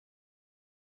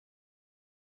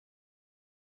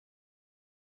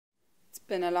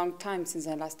been a long time since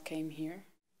I last came here.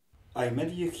 I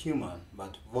made you human,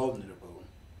 but vulnerable.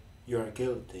 You are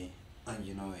guilty, and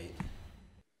you know it.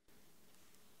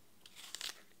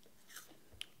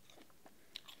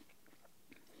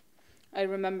 I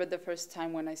remember the first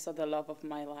time when I saw the love of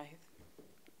my life.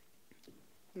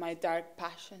 My dark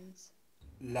passions.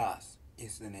 Lust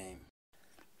is the name.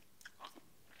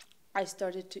 I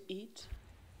started to eat.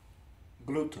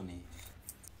 Gluttony.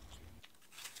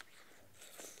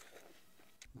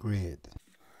 Greed.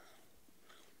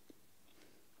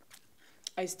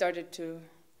 I started to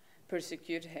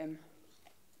persecute him.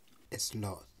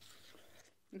 Sloth.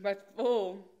 But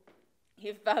fool,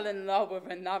 he fell in love with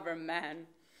another man.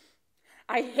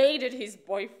 I hated his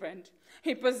boyfriend.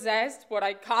 He possessed what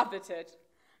I coveted.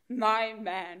 My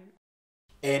man.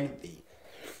 Envy.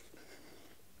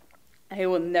 I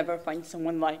will never find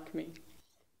someone like me.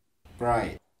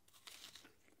 Pride.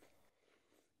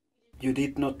 You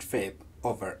did not fib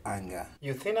over anger.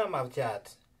 You think I'm a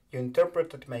judge. You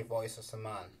interpreted my voice as a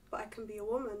man. But I can be a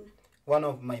woman. One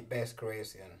of my best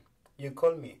creations. You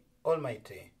call me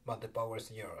almighty, but the power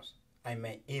is yours. I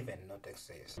may even not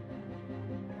exist.